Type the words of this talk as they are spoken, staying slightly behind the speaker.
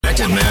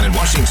connected man in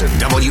Washington,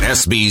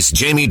 WSB's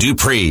Jamie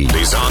Dupree.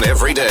 He's on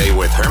every day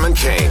with Herman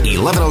Cain,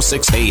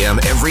 11:06 a.m.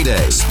 every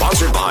day.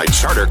 Sponsored by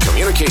Charter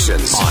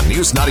Communications on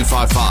News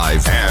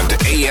 95.5 and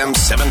AM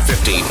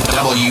 750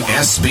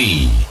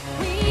 WSB.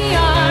 We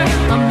are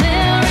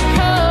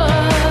America,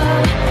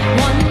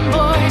 one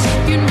voice,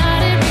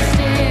 united we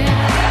stand.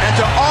 And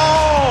to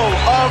all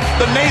of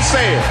the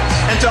naysayers,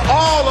 and to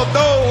all of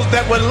those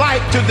that would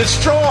like to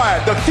destroy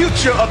the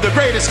future of the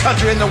greatest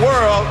country in the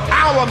world,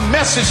 our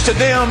message to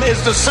them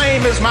is the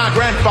same as my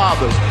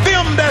grandfather's.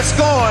 Them that's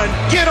going,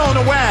 get on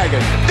the wagon.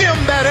 Them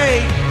that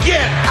ain't,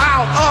 get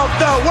out of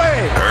the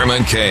way.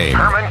 Herman Cain.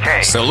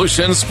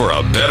 Solutions for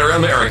a better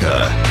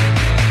America.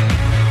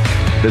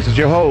 This is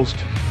your host,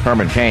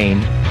 Herman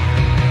Cain.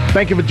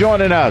 Thank you for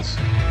joining us,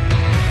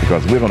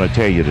 because we're going to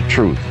tell you the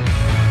truth.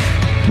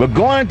 We're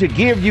going to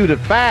give you the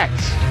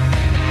facts,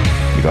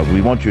 because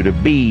we want you to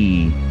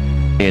be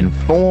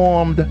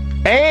informed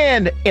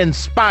and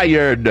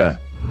inspired.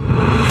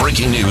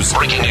 Breaking news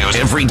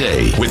every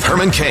day with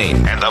Herman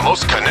Cain and the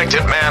most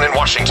connected man in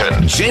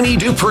Washington, Jamie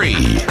Dupree.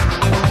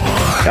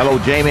 Hello,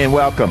 Jamie, and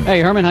welcome.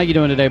 Hey, Herman, how you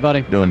doing today,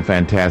 buddy? Doing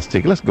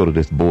fantastic. Let's go to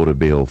this border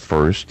bill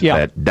first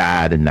that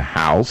died in the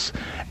House.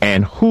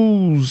 And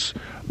who's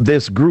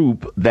this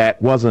group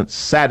that wasn't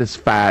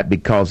satisfied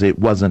because it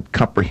wasn't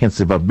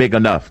comprehensive or big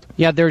enough?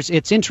 Yeah,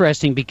 it's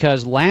interesting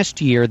because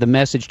last year the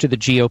message to the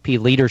GOP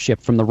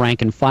leadership from the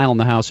rank and file in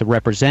the House of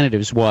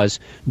Representatives was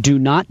do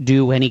not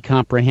do any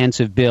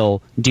comprehensive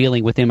bill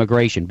dealing with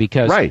immigration,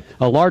 because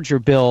a larger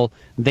bill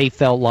they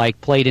felt like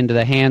played into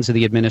the hands of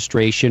the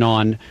administration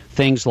on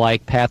things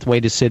like pathway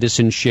to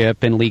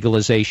citizenship and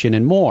legalization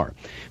and more.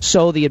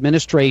 So the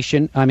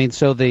administration, the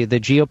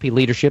GOP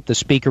leadership, the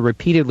Speaker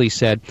repeatedly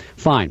said,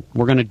 fine,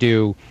 we're going to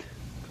do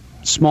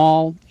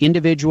small,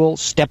 individual,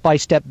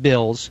 step-by-step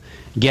bills,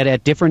 get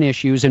at different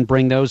issues and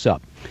bring those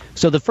up.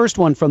 So the first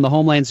one from the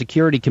Homeland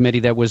Security Committee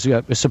that was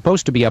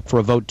supposed to be up for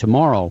a vote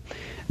tomorrow,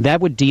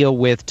 that would deal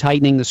with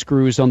tightening the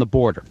screws on the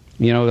border.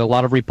 You know, a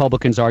lot of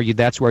Republicans argued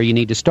that's where you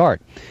need to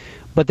start.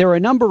 But there are a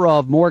number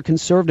of more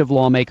conservative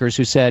lawmakers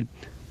who said,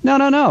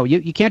 no,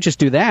 you can't just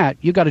do that.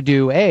 You got to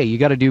do A, you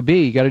got to do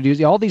B, you got to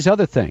do all these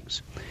other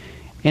things.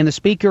 And the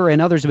Speaker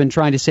and others have been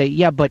trying to say,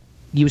 yeah, but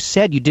you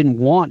said you didn't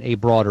want a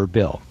broader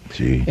bill.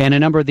 Gee. And a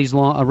number of these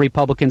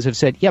Republicans have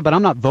said, yeah, but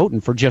I'm not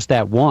voting for just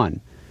that one.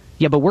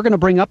 Yeah, but we're going to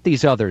bring up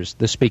these others,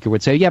 the Speaker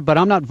would say. Yeah, but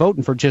I'm not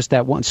voting for just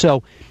that one.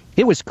 So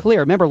it was clear.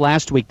 Remember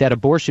last week that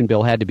abortion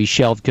bill had to be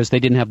shelved because they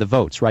didn't have the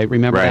votes, right?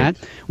 Remember that?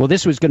 Well,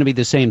 this was going to be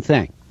the same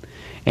thing.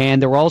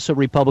 And there were also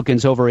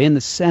Republicans over in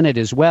the Senate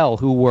as well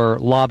who were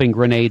lobbing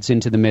grenades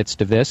into the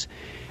midst of this.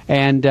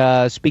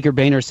 And Speaker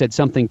Boehner said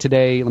something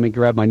today. Let me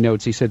grab my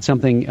notes. He said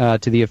something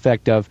to the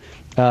effect of,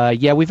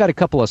 we've had a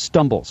couple of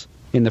stumbles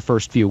in the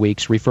first few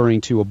weeks,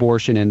 referring to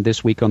abortion and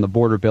this week on the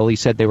border bill. He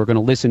said they were going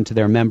to listen to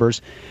their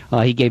members.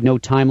 He gave no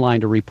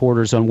timeline to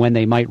reporters on when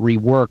they might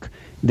rework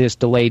this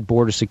delayed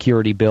border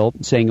security bill,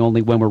 saying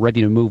only when we're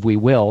ready to move we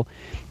will.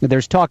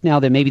 There's talk now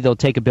that maybe they'll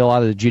take a bill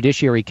out of the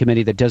Judiciary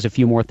Committee that does a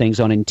few more things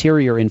on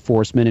interior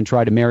enforcement and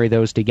try to marry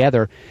those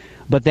together.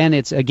 But then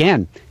it's,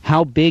 again,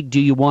 how big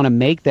do you want to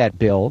make that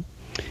bill?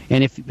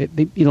 And if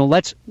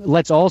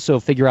let's also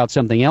figure out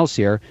something else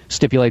here,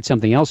 stipulate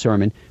something else,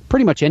 Herman.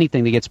 Pretty much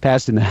anything that gets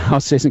passed in the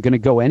House isn't going to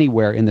go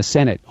anywhere in the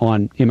Senate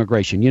on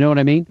immigration. You know what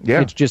I mean?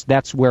 Yeah. It's just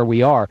that's where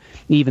we are.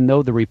 Even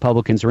though the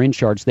Republicans are in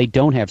charge, they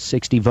don't have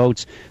 60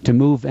 votes to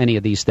move any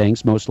of these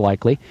things, most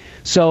likely.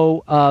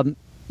 So,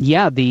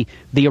 the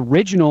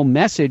original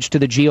message to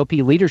the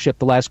GOP leadership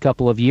the last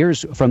couple of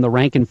years from the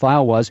rank and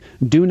file was,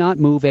 do not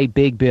move a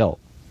big bill.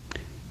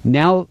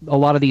 Now, a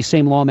lot of these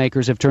same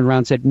lawmakers have turned around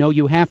and said, no,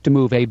 you have to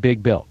move a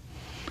big bill.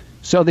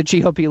 So the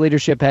GOP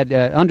leadership had,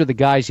 under the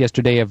guise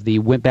yesterday of the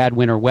bad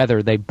winter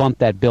weather, they bumped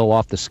that bill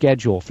off the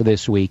schedule for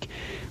this week.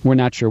 We're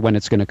not sure when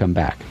it's going to come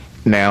back.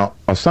 Now,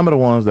 are some of the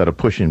ones that are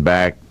pushing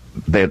back,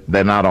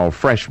 they're not all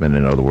freshmen,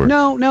 in other words?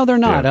 No, they're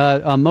not.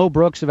 Yeah. Mo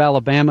Brooks of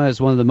Alabama is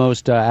one of the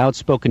most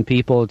outspoken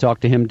people. I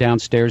talked to him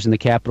downstairs in the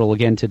Capitol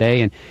again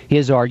today, and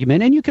his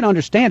argument, and you can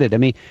understand it. I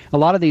mean, a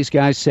lot of these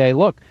guys say,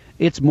 look,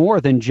 it's more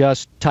than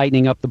just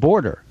tightening up the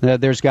border.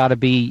 There's got to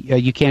be,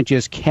 you can't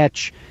just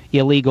catch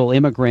illegal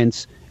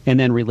immigrants and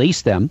then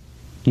release them.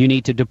 You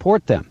need to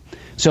deport them.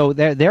 So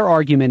their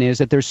argument is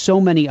that there's so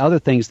many other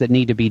things that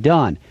need to be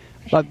done.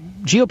 But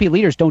GOP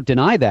leaders don't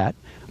deny that.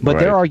 But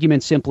their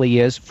argument simply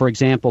is, for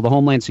example, the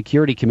Homeland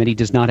Security Committee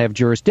does not have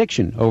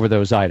jurisdiction over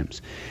those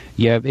items.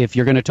 If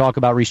you're going to talk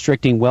about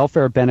restricting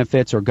welfare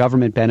benefits or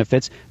government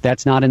benefits,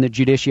 that's not in the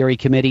Judiciary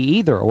Committee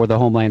either, or the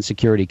Homeland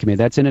Security Committee.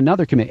 That's in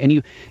another committee. And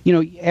you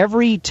know,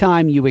 every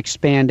time you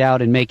expand out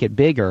and make it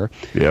bigger,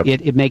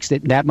 it makes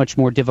it that much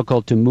more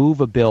difficult to move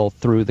a bill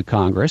through the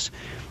Congress.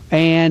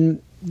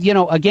 And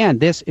again,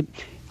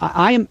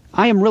 I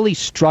am really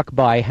struck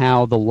by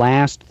how the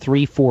last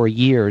 3-4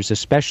 years,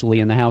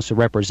 especially in the House of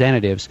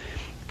Representatives,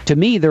 to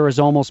me there has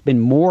almost been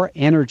more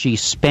energy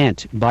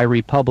spent by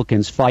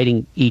Republicans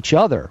fighting each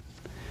other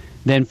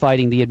than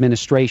fighting the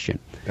administration.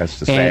 That's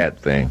the sad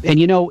thing. And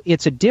you know,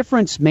 it's a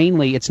difference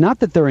mainly. It's not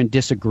that they're in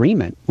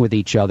disagreement with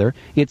each other.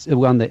 It's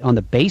on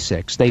the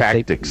basics.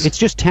 Tactics. It's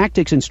just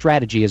tactics and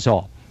strategy is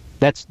all.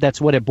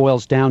 That's what it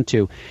boils down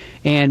to.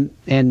 And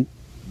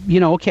you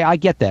know, okay, I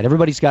get that.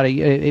 Everybody's got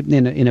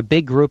in a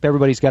big group,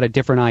 everybody's got a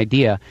different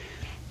idea.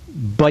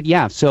 But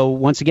yeah, so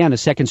once again, a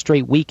second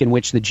straight week in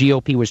which the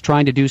GOP was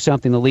trying to do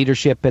something, the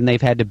leadership, and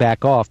they've had to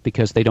back off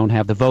because they don't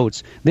have the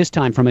votes, this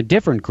time from a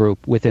different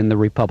group within the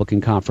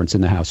Republican conference in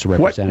the House of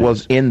Representatives. What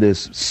was in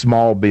this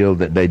small bill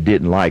that they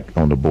didn't like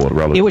on the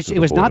border? It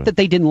was not that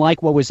they didn't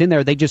like what was in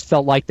there. They just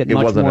felt like that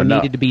much more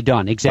needed to be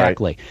done.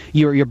 Exactly. Right.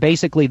 You're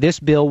basically, this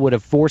bill would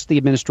have forced the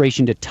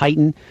administration to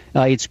tighten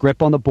its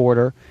grip on the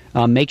border,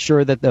 make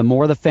sure that the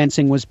more the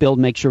fencing was built,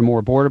 make sure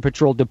more Border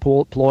Patrol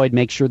deployed,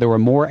 make sure there were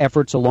more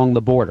efforts along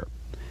the border.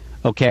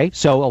 Okay,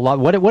 so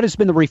what has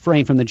been the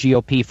refrain from the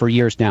GOP for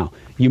years now?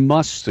 You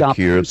must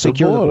secure the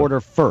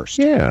border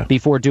first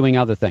before doing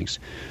other things.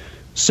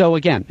 So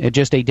again, it's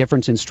just a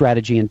difference in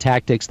strategy and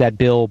tactics. That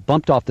bill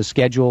bumped off the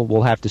schedule.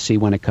 We'll have to see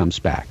when it comes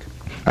back.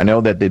 I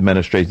know that the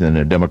administration and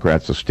the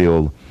Democrats are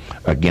still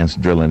against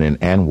drilling in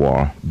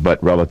ANWR,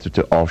 but relative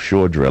to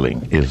offshore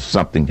drilling, has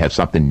something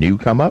new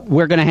come up?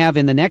 We're going to have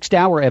in the next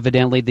hour,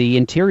 evidently, the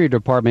Interior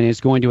Department is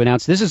going to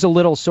announce. This is a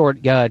little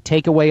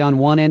takeaway on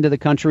one end of the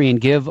country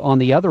and give on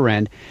the other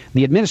end.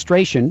 The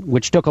administration,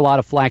 which took a lot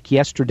of flack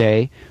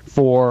yesterday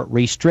for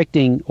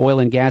restricting oil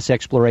and gas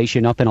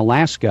exploration up in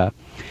Alaska,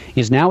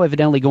 is now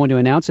evidently going to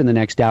announce in the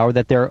next hour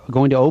that they're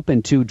going to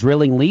open to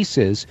drilling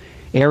leases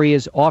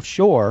areas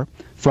offshore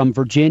from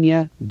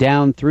Virginia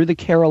down through the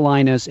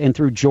Carolinas and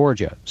through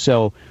Georgia.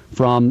 So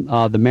from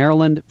the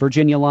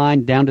Maryland-Virginia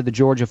line down to the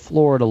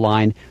Georgia-Florida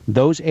line,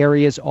 those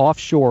areas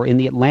offshore in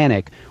the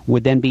Atlantic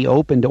would then be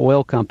open to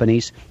oil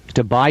companies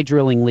to buy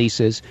drilling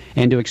leases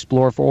and to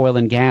explore for oil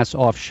and gas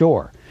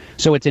offshore.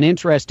 So it's an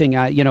interesting,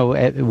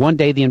 one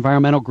day the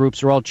environmental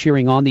groups are all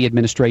cheering on the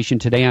administration.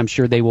 Today I'm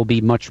sure they will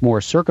be much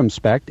more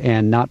circumspect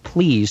and not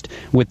pleased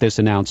with this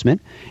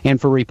announcement.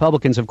 And for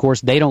Republicans, of course,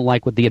 they don't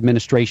like what the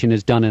administration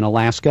has done in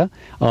Alaska.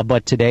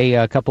 But today,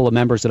 a couple of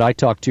members that I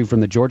talked to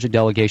from the Georgia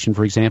delegation,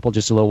 for example,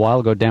 just a little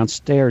while ago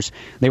downstairs,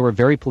 they were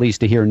very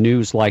pleased to hear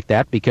news like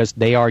that because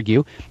they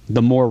argue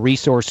the more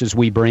resources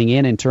we bring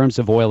in terms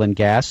of oil and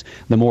gas,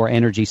 the more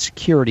energy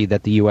security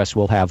that the U.S.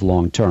 will have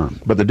long term.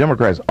 But the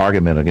Democrats'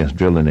 argument against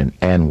drilling in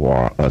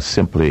ANWR are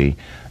simply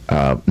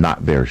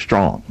not very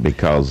strong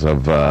because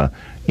of,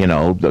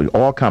 the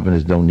oil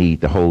companies don't need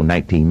the whole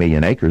 19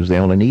 million acres. They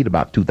only need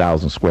about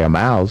 2,000 square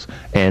miles,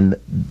 and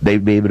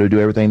they'd be able to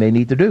do everything they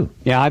need to do.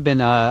 Yeah, I've been,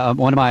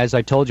 as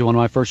I told you, one of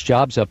my first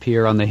jobs up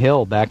here on the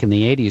Hill back in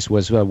the 80s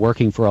was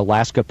working for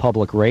Alaska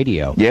Public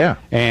Radio. Yeah.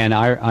 And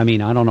I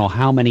don't know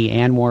how many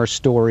ANWR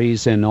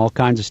stories and all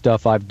kinds of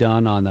stuff I've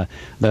done on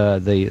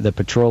the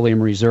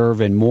Petroleum Reserve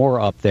and more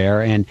up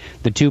there. And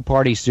the two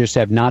parties just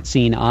have not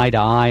seen eye to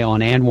eye on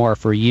ANWR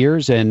for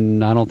years,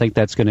 and I don't think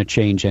that's going to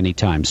change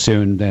anytime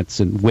soon. That's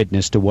a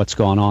witness to what's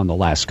gone on the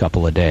last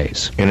couple of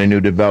days. Any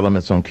new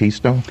developments on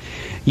Keystone?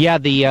 Yeah,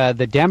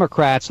 the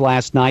Democrats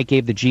last night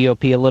gave the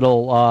GOP a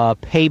little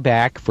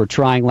payback for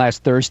trying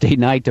last Thursday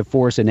night to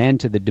force an end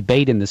to the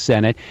debate in the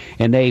Senate,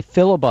 and they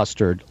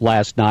filibustered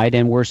last night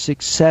and were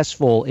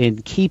successful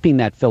in keeping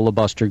that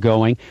filibuster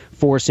going,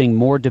 forcing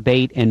more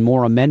debate and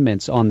more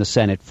amendments on the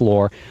Senate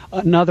floor.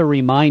 Another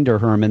reminder,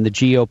 Herman, the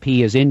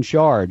GOP is in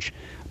charge,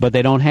 but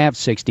they don't have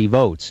 60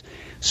 votes.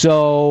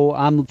 So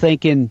I'm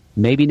thinking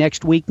maybe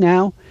next week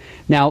now.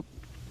 Now,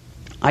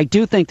 I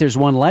do think there's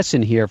one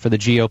lesson here for the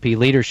GOP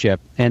leadership,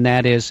 and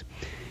that is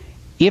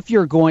if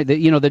you're going,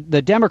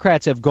 the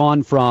Democrats have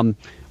gone from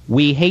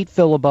we hate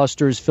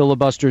filibusters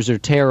are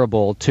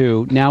terrible,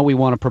 to now we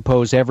want to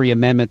propose every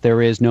amendment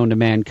there is known to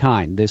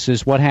mankind. This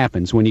is what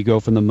happens when you go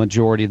from the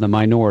majority to the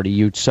minority.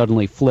 You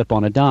suddenly flip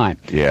on a dime.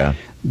 Yeah.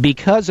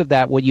 Because of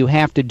that, what you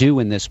have to do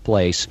in this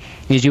place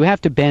is you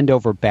have to bend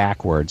over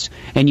backwards,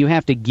 and you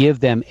have to give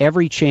them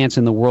every chance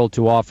in the world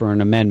to offer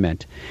an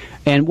amendment.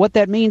 And what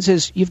that means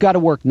is you've got to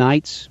work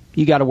nights,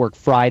 you got to work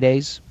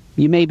Fridays,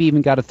 you maybe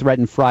even got to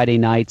threaten Friday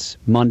nights,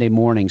 Monday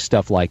mornings,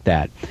 stuff like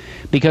that.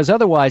 Because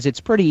otherwise,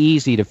 it's pretty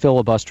easy to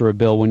filibuster a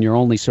bill when you're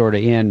only sort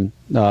of in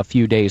a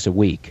few days a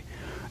week.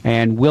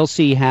 And we'll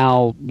see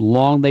how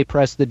long they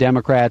press the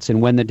Democrats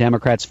and when the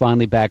Democrats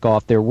finally back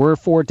off. There were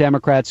 4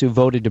 Democrats who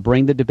voted to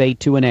bring the debate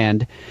to an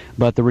end,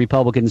 but the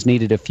Republicans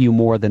needed a few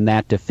more than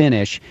that to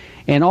finish.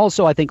 And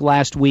also, I think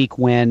last week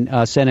when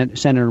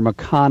Senator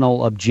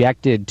McConnell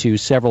objected to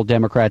several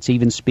Democrats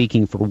even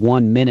speaking for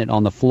 1 minute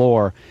on the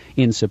floor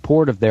in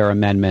support of their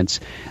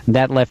amendments,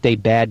 that left a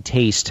bad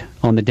taste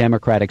on the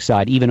Democratic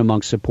side, even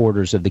among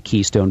supporters of the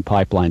Keystone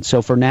Pipeline.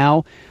 So for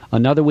now,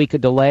 another week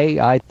of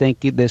delay. I think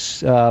this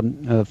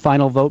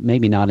final vote,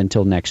 maybe not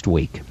until next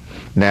week.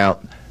 Now,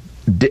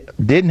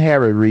 didn't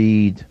Harry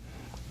Reid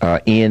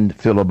end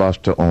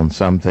filibuster on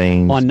some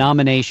things? On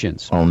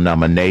nominations. On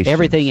nominations.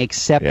 Everything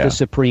except the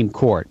Supreme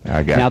Court.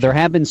 I got now, you. There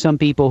have been some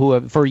people who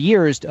have, for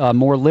years,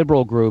 more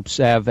liberal groups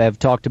have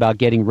talked about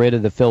getting rid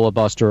of the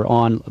filibuster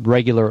on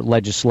regular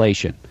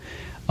legislation.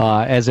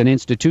 As an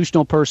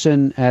institutional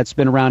person that's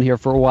been around here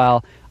for a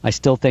while, I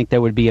still think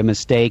that would be a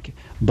mistake,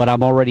 but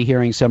I'm already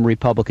hearing some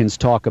Republicans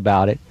talk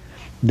about it.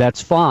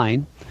 That's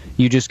fine.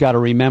 You just got to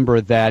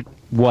remember that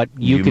what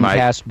you can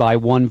pass by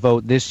one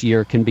vote this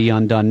year can be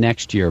undone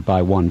next year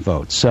by one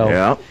vote. So,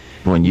 yeah.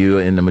 When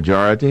you're in the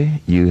majority,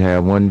 you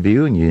have one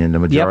view, and you're in the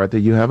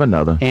majority, you have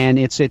another. And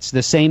it's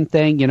the same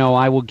thing. You know,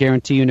 I will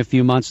guarantee you in a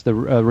few months the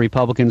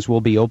Republicans will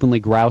be openly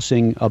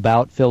grousing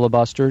about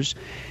filibusters.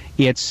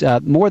 It's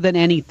more than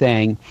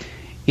anything,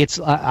 it's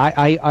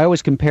I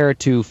always compare it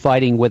to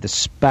fighting with a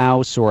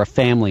spouse or a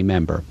family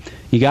member.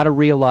 You got to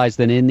realize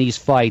that in these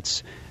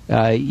fights,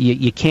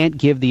 you can't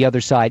give the other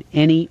side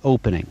any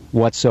opening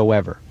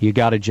whatsoever. You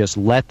got to just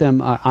let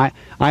them. I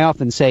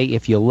often say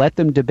if you let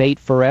them debate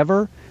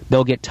forever,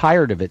 they'll get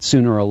tired of it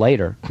sooner or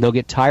later. They'll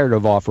get tired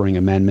of offering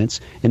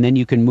amendments, and then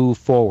you can move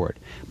forward.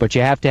 But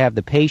you have to have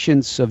the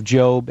patience of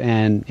Job,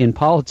 and in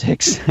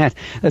politics,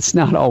 that's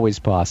not always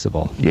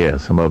possible. Yeah,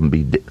 some of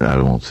them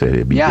I won't say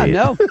they'd be dead.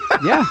 Yeah, no,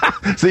 yeah.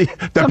 See,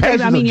 the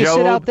patience of Job, you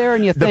sit out there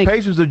and you think... The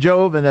patience of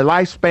Job and the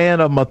lifespan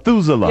of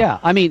Methuselah. Yeah,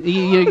 I mean,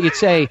 you'd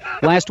say,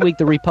 last week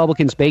the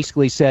Republicans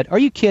basically said, are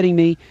you kidding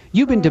me?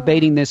 You've been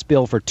debating this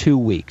bill for 2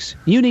 weeks.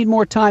 You need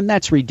more time?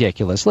 That's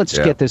ridiculous. Let's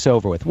get this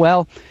over with.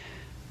 Well...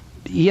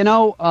 You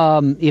know,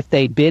 if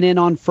they'd been in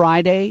on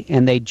Friday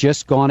and they'd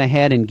just gone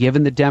ahead and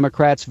given the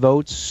Democrats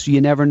votes,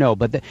 you never know.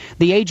 But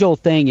the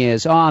age-old thing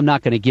is, I'm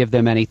not going to give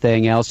them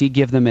anything else. You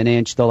give them an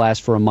inch, they'll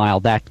ask for a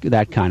mile,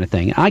 that kind of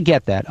thing. I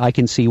get that. I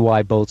can see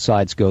why both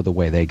sides go the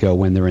way they go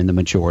when they're in the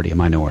majority and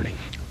minority.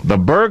 The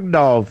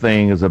Bergdahl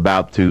thing is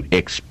about to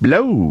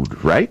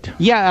explode, right?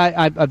 Yeah,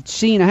 I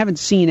haven't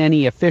seen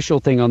any official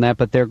thing on that,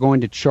 but they're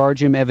going to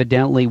charge him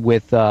evidently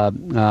with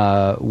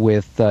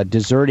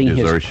deserting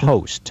his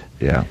post.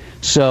 Yeah.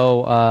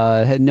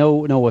 So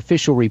no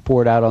official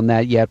report out on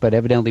that yet, but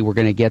evidently we're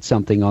going to get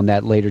something on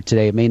that later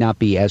today. It may not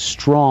be as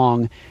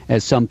strong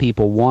as some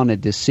people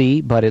wanted to see,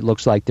 but it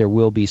looks like there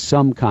will be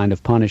some kind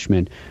of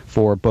punishment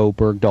for Bo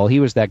Bergdahl. He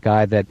was that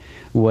guy that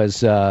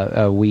was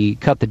we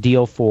cut the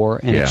deal for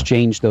and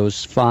exchanged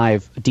those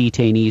 5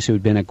 detainees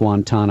who'd been at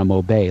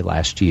Guantanamo Bay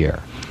last year.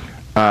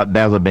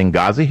 There's a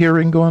Benghazi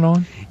hearing going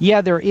on?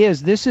 Yeah, there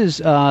is. This is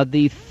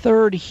the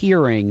third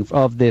hearing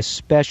of this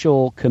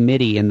special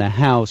committee in the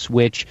House,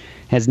 which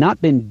has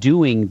not been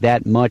doing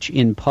that much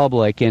in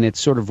public, and it's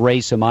sort of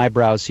raised some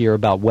eyebrows here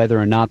about whether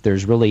or not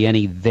there's really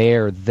any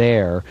there.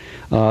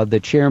 The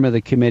chairman of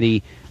the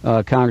committee,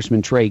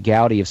 Congressman Trey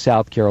Gowdy of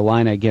South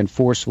Carolina, again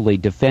forcefully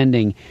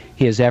defending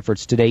his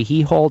efforts today.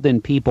 He hauled in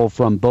people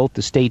from both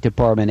the State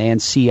Department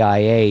and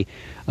CIA,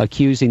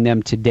 accusing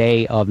them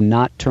today of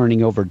not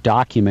turning over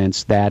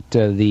documents that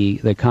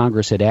the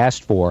Congress had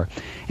asked for.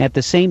 At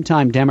the same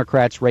time,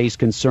 Democrats raised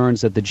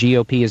concerns that the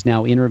GOP is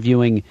now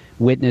interviewing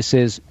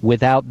witnesses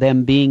without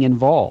them being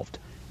involved.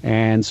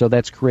 And so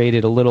that's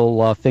created a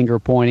little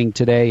finger-pointing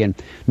today, and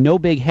no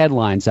big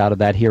headlines out of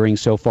that hearing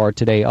so far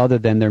today, other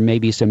than there may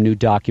be some new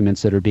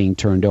documents that are being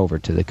turned over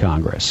to the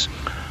Congress.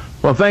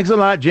 Well, thanks a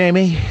lot,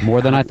 Jamie.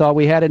 More than I thought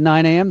we had at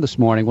 9 a.m. this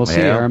morning. We'll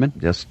see you, Herman.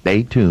 Just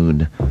stay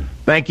tuned.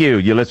 Thank you.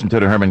 You listen to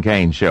the Herman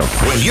Cain Show.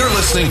 When you're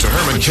listening to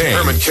Herman Cain,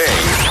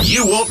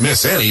 you won't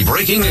miss any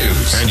breaking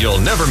news, and you'll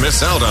never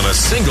miss out on a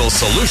single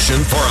solution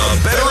for a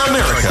better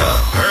America.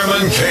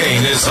 Herman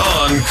Cain is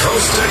on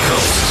Coast to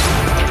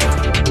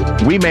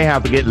Coast. We may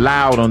have to get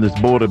loud on this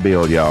border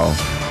bill, y'all.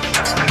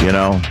 You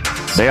know,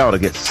 they ought to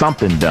get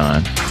something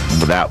done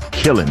without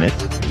killing it.